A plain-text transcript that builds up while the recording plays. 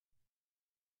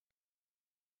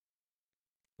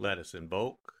Let us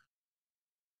invoke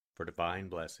for divine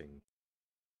blessing.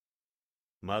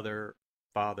 Mother,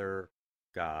 Father,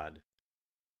 God,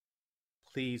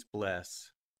 please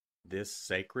bless this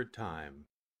sacred time.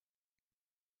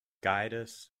 Guide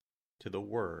us to the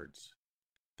words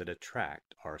that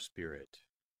attract our spirit.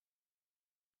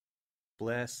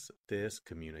 Bless this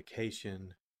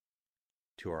communication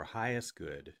to our highest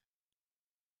good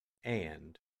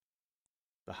and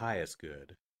the highest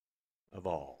good of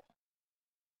all.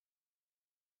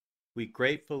 We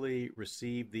gratefully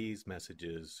receive these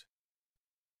messages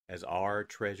as our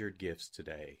treasured gifts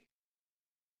today.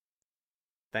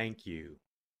 Thank you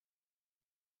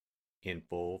in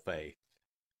full faith.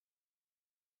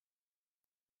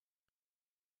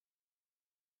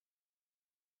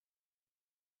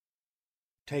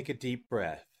 Take a deep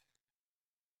breath.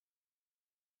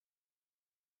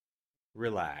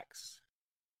 Relax.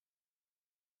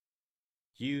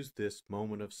 Use this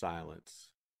moment of silence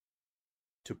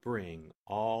to bring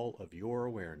all of your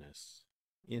awareness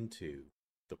into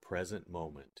the present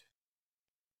moment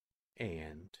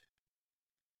and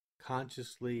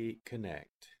consciously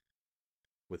connect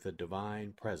with the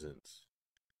divine presence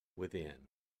within.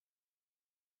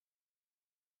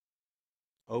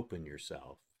 Open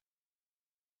yourself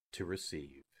to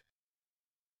receive.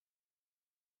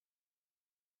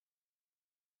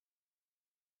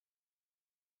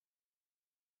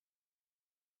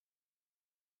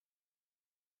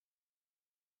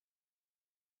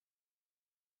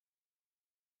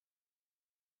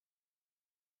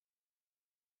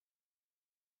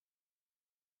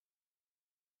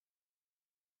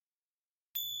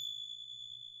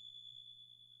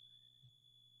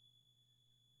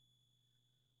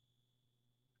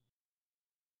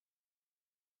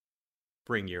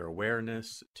 Bring your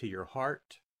awareness to your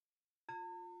heart.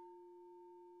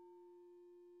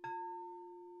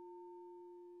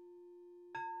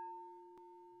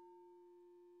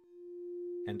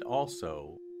 And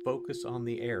also focus on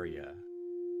the area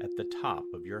at the top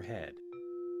of your head.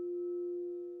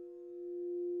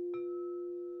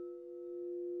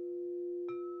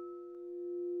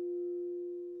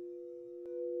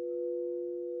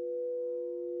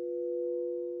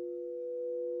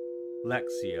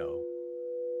 Lectio.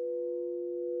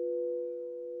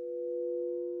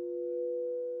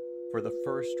 For the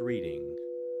first reading,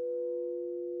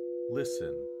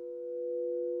 listen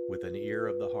with an ear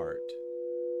of the heart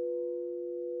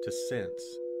to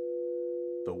sense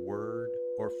the word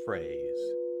or phrase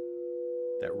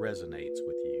that resonates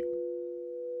with you.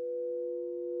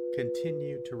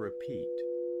 Continue to repeat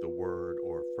the word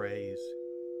or phrase.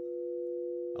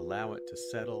 Allow it to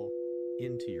settle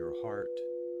into your heart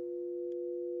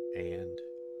and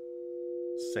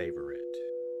savor it.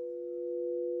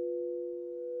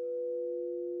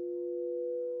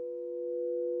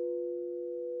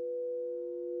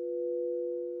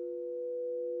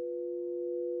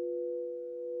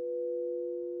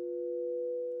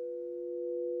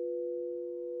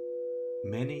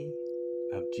 Many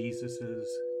of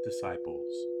Jesus'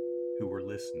 disciples who were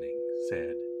listening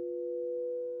said,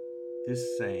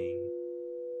 "This saying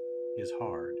is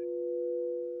hard.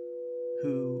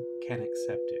 Who can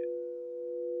accept it?"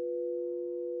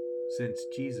 Since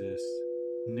Jesus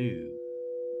knew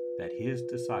that his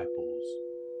disciples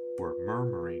were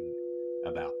murmuring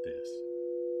about this,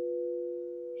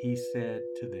 he said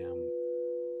to them,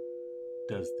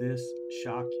 "Does this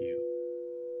shock you?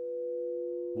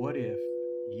 What if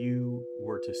you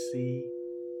were to see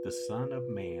the Son of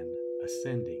Man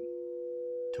ascending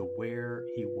to where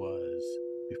he was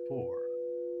before?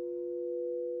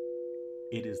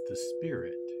 It is the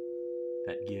Spirit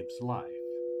that gives life,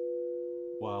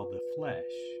 while the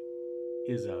flesh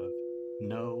is of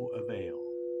no avail.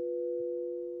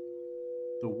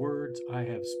 The words I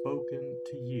have spoken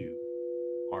to you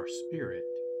are spirit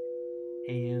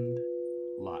and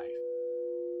life.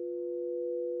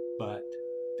 But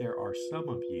there are some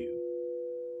of you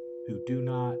who do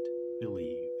not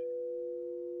believe."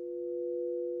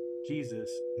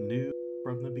 Jesus knew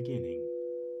from the beginning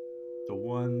the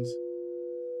ones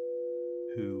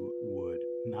who would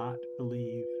not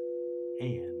believe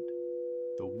and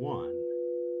the one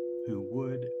who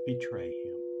would betray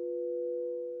him.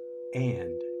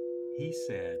 And he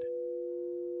said,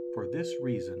 "For this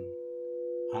reason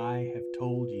I have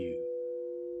told you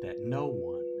that no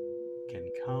one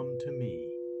can come to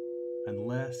me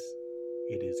unless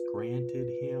it is granted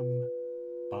him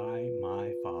by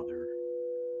my Father."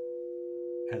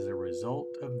 As a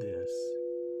result of this,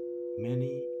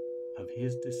 many of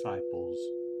his disciples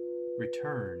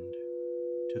returned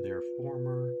to their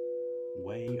former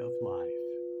way of life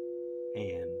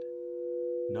and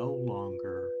no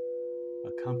longer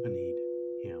accompanied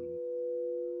him.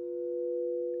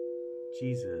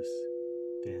 Jesus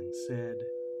then said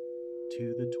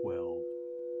to the 12,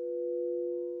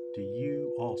 "Do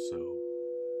you also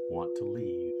want to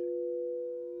leave?"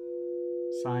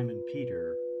 Simon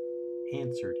Peter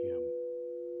answered him,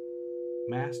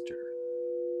 "Master,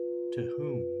 to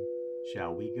whom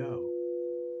shall we go?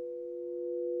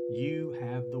 You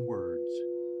have the words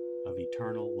of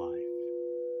eternal life.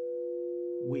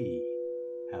 We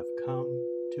have come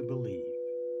to believe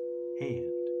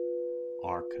and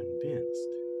are convinced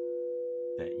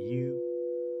that you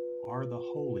are the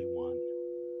Holy One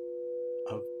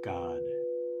of God."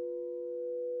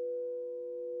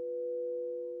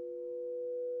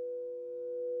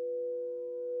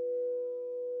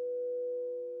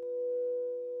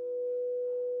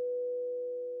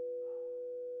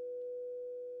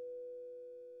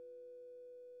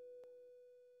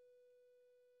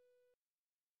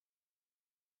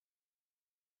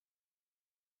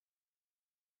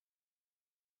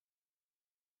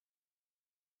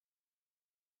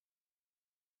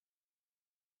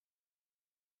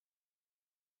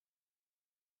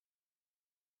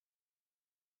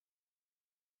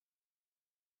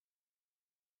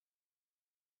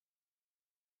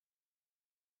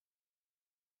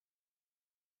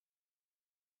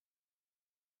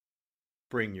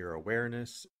 Bring your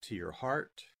awareness to your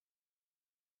heart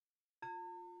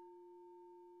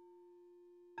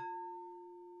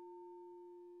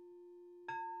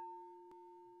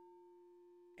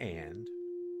and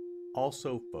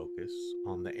also focus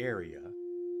on the area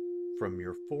from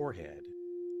your forehead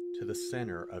to the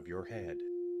center of your head.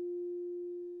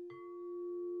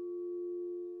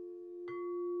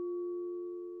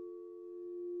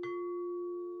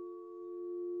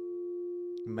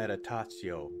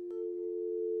 Meditatio.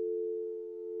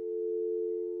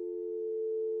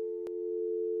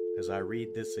 As I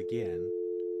read this again,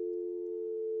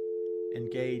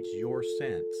 engage your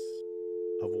sense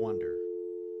of wonder.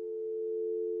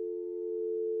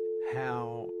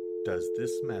 How does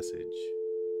this message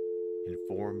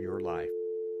inform your life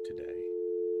today?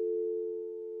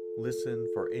 Listen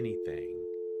for anything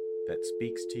that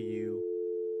speaks to you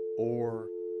or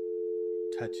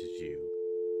touches you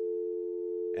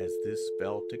as this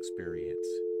felt experience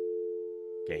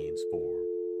gains form.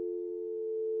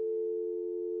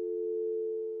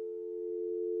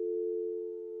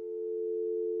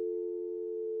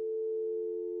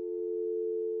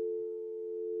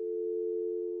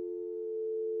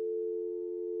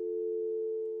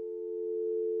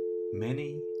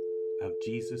 Many of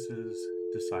Jesus'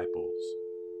 disciples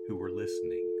who were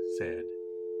listening said,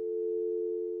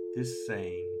 "This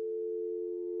saying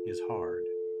is hard.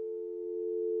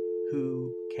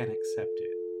 Who can accept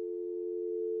it?"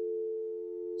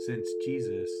 Since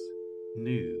Jesus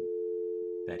knew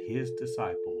that his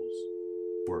disciples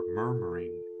were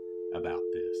murmuring about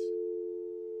this,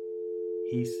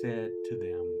 he said to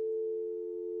them,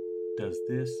 "Does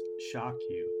this shock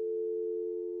you?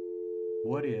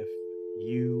 What if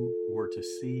you were to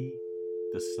see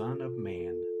the Son of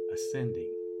Man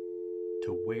ascending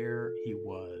to where he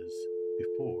was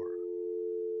before?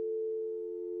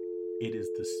 It is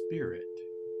the Spirit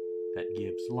that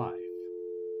gives life,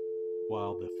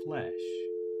 while the flesh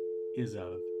is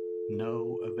of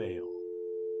no avail.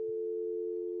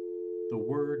 The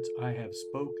words I have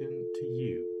spoken to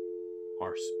you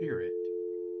are spirit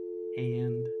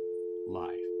and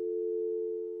life.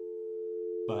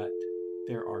 But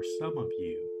there are some of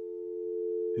you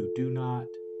who do not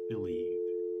believe."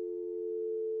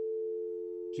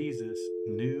 Jesus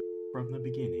knew from the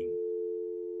beginning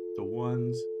the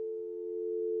ones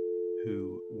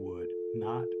who would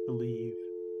not believe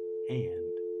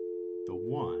and the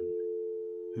one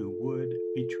who would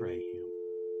betray him.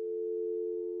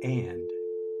 And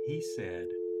he said,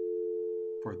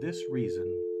 "For this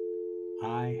reason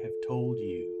I have told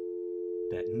you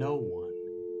that no one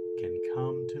can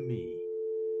come to me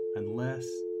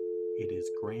unless it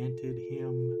is granted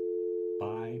him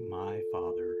by my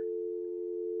Father."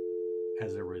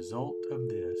 As a result of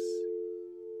this,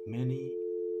 many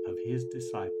of his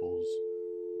disciples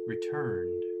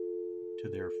returned to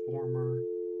their former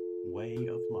way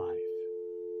of life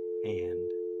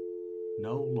and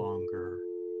no longer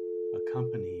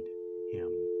accompanied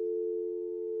him.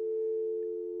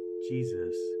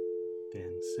 Jesus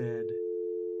then said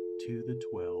to the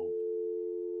 12,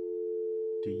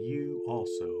 "Do you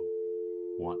also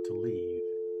want to leave?"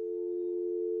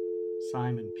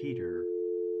 Simon Peter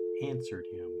answered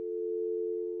him,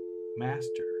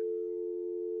 "Master,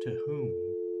 to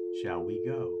whom shall we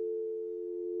go?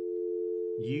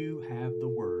 You have the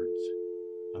words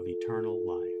of eternal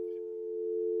life.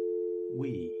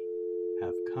 we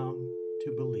have come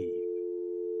to believe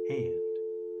and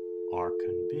are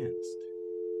convinced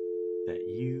that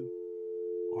you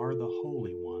are the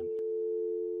Holy One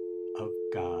of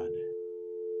God.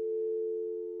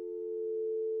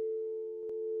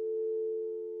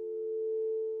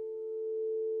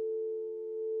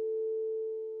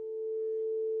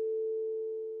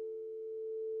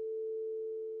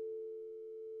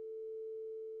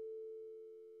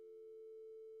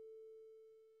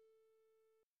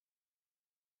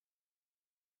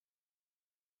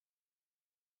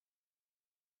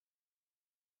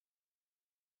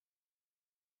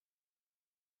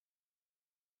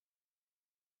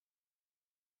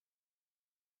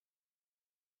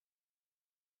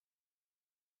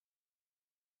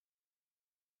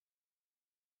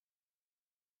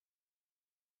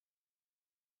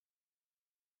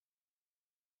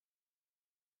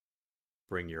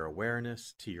 Bring your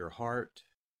awareness to your heart.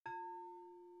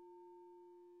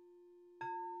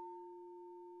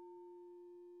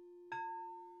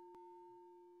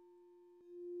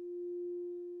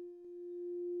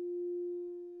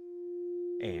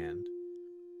 And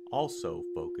also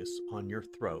focus on your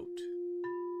throat.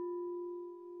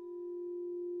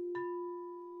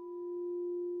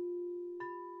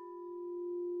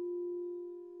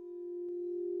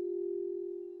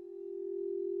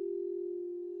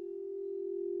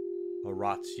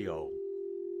 Oratio.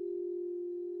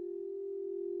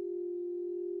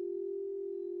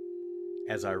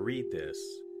 As I read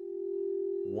this,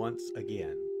 once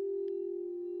again,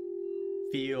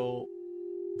 feel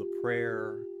the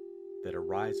prayer that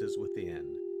arises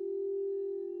within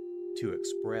to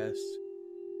express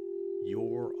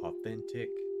your authentic,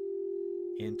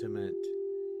 intimate,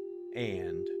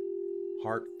 and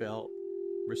heartfelt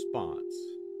response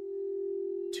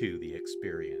to the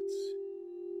experience.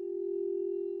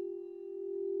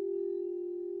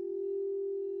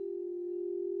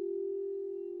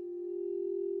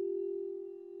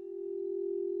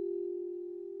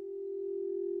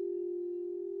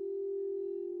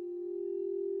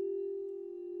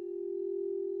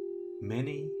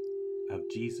 Many of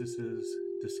Jesus'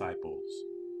 disciples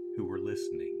who were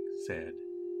listening said,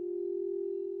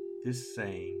 "This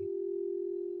saying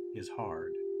is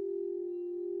hard.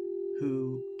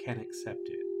 Who can accept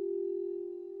it?"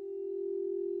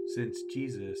 Since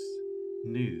Jesus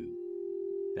knew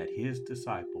that his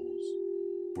disciples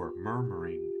were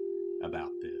murmuring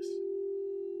about this,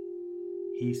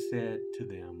 he said to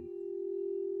them,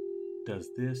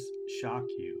 "Does this shock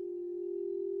you?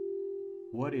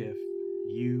 What if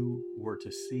you were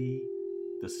to see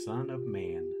the Son of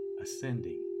Man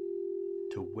ascending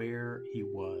to where he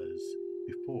was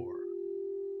before?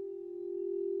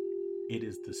 It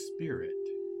is the Spirit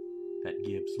that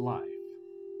gives life,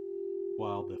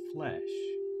 while the flesh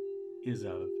is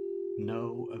of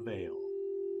no avail.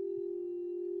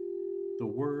 The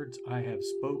words I have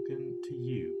spoken to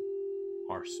you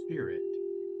are spirit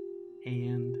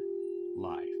and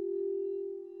life.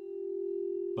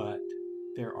 But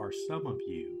there are some of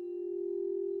you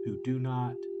who do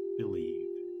not believe."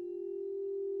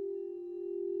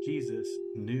 Jesus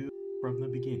knew from the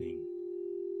beginning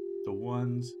the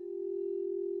ones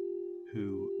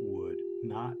who would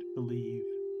not believe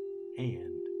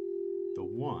and the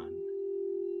one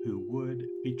who would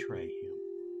betray him.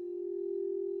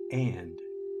 And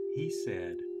he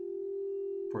said,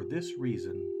 "For this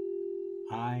reason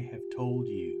I have told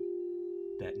you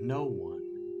that no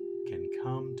one can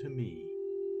come to me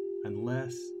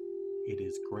unless it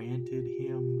is granted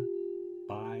him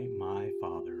by my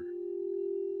Father."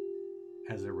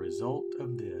 As a result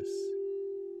of this,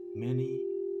 many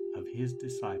of his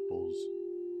disciples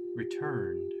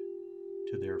returned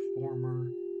to their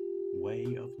former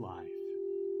way of life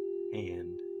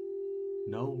and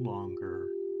no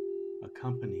longer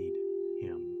accompanied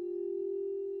him.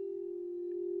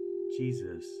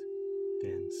 Jesus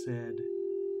then said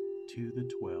to the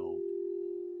 12,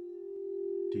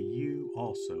 "Do you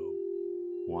also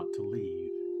want to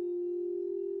leave?"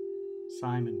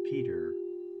 Simon Peter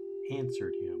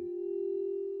answered him,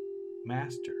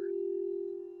 "Master,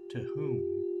 to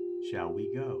whom shall we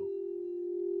go?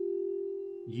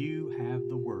 You have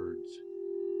the words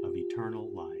of eternal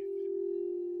life.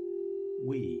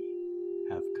 We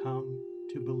have come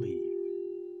to believe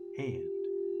and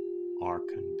are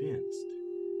convinced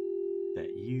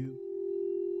that you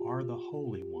are the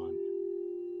Holy One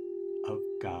of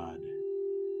God."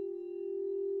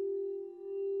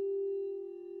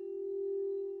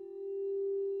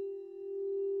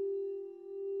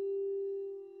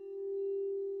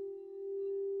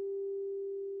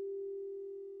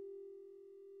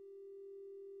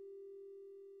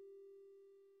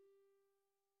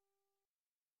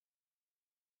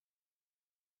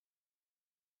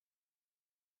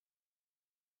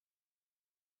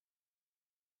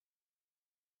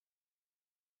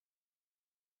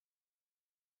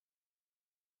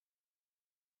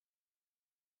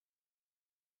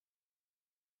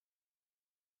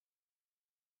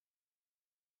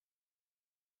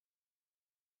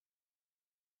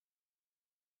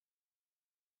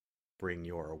 Bring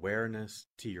your awareness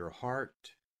to your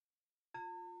heart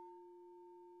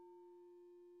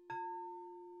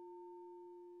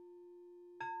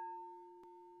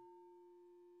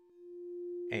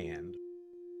and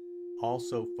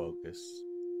also focus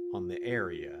on the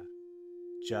area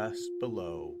just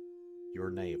below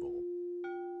your navel.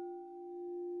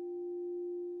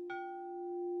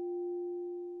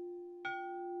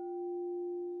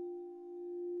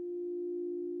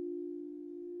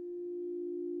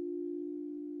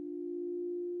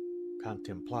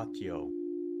 Contemplatio.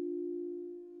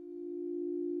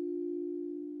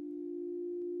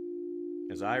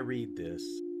 As I read this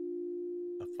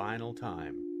a final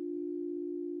time,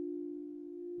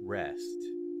 rest.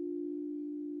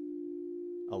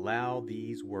 Allow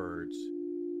these words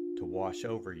to wash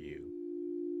over you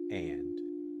and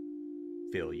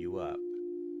fill you up.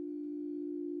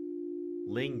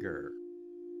 Linger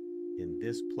in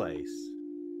this place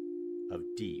of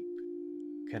deep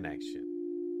connection.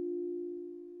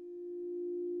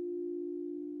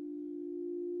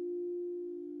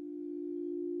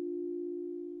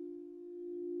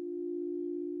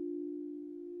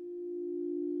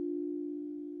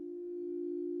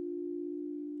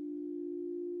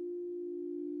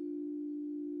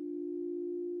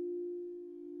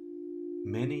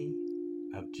 Many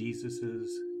of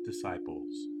Jesus'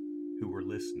 disciples who were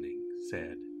listening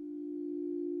said,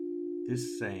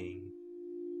 "This saying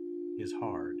is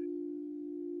hard.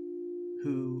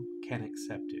 Who can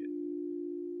accept it?"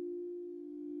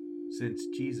 Since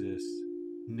Jesus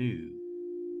knew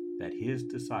that his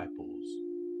disciples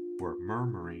were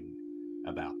murmuring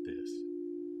about this,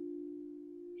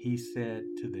 he said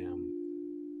to them,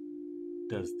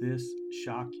 "Does this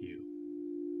shock you?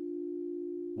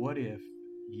 What if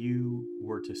you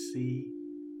were to see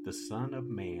the Son of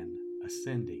Man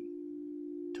ascending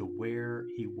to where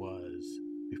he was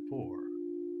before?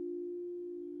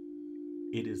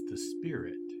 It is the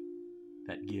Spirit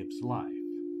that gives life,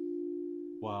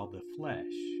 while the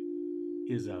flesh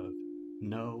is of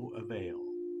no avail.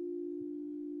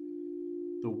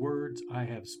 The words I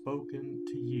have spoken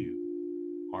to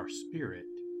you are spirit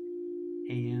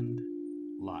and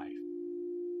life.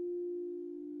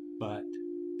 But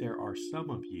there are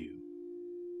some of you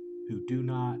who do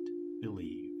not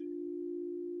believe."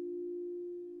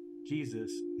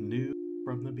 Jesus knew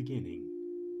from the beginning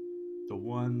the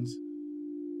ones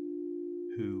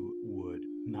who would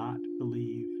not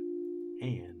believe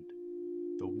and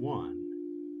the one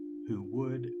who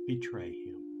would betray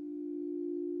him.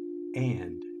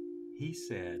 And he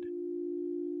said,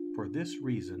 "For this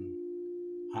reason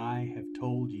I have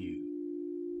told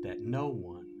you that no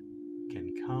one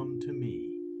can come to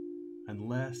me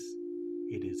unless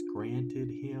it is granted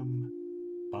him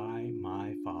by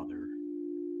my Father."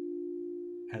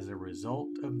 As a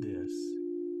result of this,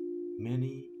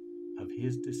 many of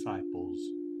his disciples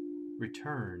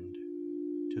returned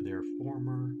to their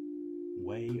former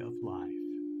way of life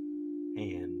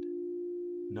and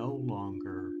no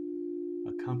longer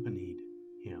accompanied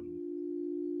him.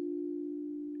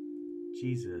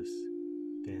 Jesus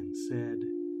then said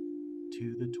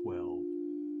to the 12,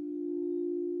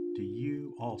 "Do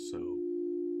you also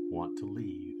want to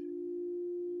leave?"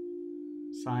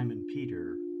 Simon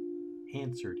Peter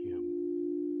answered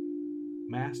him,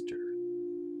 "Master,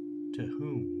 to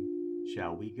whom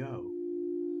shall we go?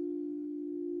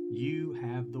 You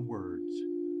have the words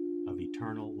of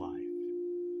eternal life.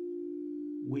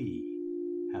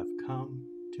 We have come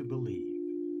to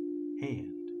believe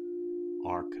and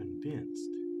are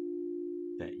convinced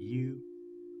that you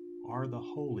are the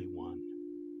Holy One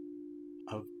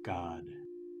of God."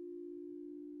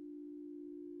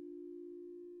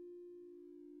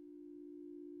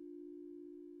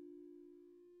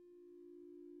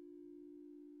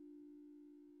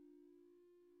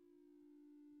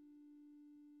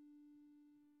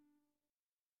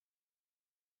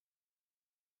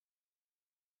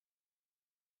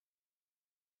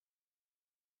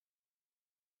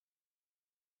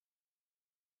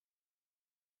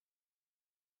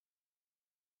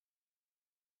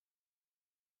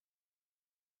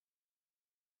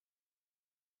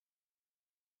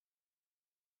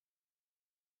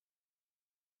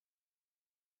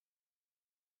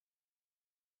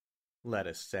 Let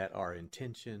us set our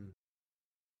intention.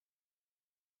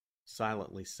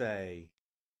 Silently say,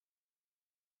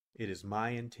 "It is my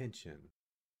intention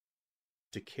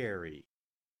to carry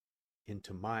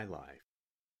into my life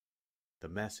the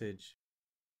message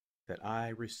that I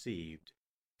received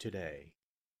today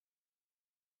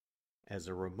as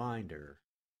a reminder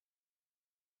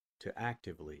to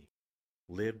actively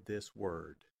live this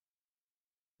word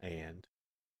and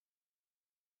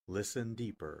listen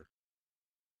deeper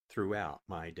throughout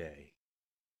my day.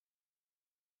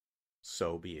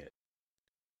 So be it.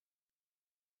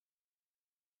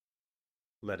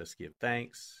 Let us give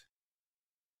thanks.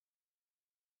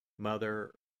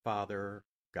 Mother, Father,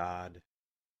 God,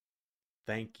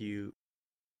 thank you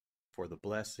for the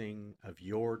blessing of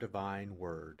your divine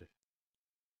word.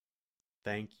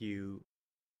 Thank you,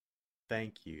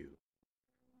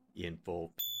 in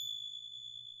full.